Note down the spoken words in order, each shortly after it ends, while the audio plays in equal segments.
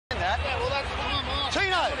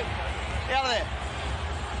Out of there.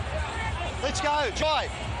 Let's go. Try.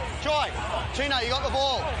 Tino, you got the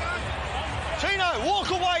ball. Tino, walk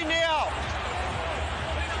away now.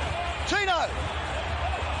 Tino.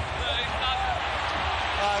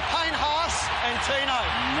 Payne, Haas and Tino.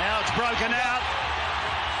 Now it's broken out.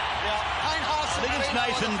 Yeah, Payne, Haas I think it's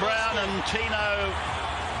Nathan Brown and Tino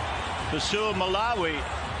Faasuamaleau.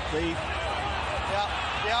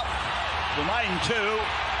 The main two.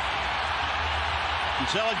 And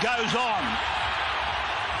so it goes on.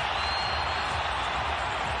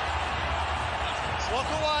 Walk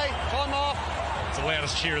away, time off. It's the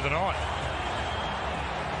loudest cheer of the night.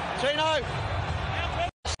 Tino.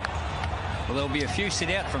 Well, there'll be a few sit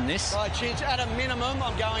out from this. Right, Chids, at a minimum,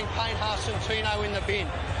 I'm going Payne, Haas and Tino in the bin.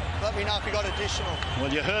 Let me know if you got additional.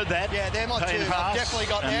 Well, you heard that. Yeah, they're my Payne, two. I've definitely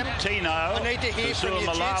got them. Tino. I need to hear from you,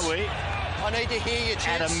 Chids. I need to hear you,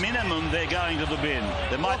 Chids. At a minimum, they're going to the bin.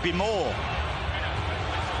 There might be more.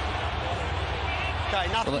 Okay,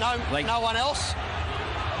 no one else?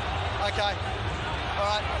 Okay. All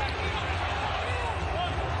right.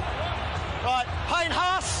 Right, Payne,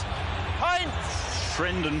 Haas. Payne.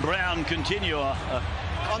 Friend and Brown continue.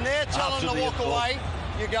 I'm there, tell them to walk away.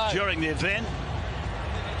 You go. During the event.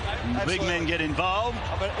 Big men get involved.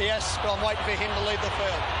 Yes, but I'm waiting for him to leave the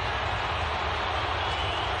field.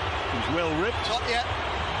 He's well ripped. Not yet.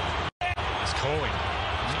 He's calling.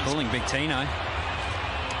 He's calling Big Tino.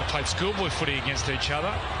 They played schoolboy footy against each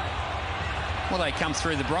other. Well, they come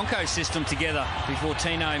through the Broncos system together before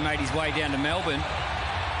Tino made his way down to Melbourne.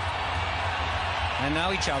 They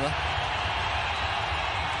know each other.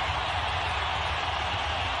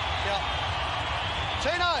 Yeah.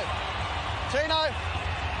 Tino.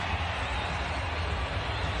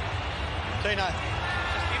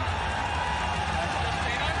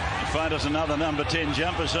 Find us another number 10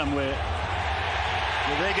 jumper somewhere.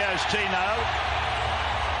 Well, there goes Tino.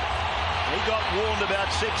 He got warned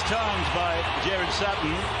about 6 times by Jared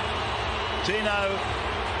Sutton. Tino.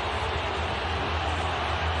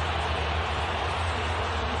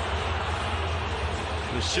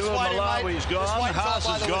 Faasuamaleau's gone.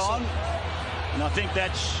 Haas is gone. And I think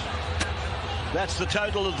that's the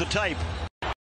total of the tape.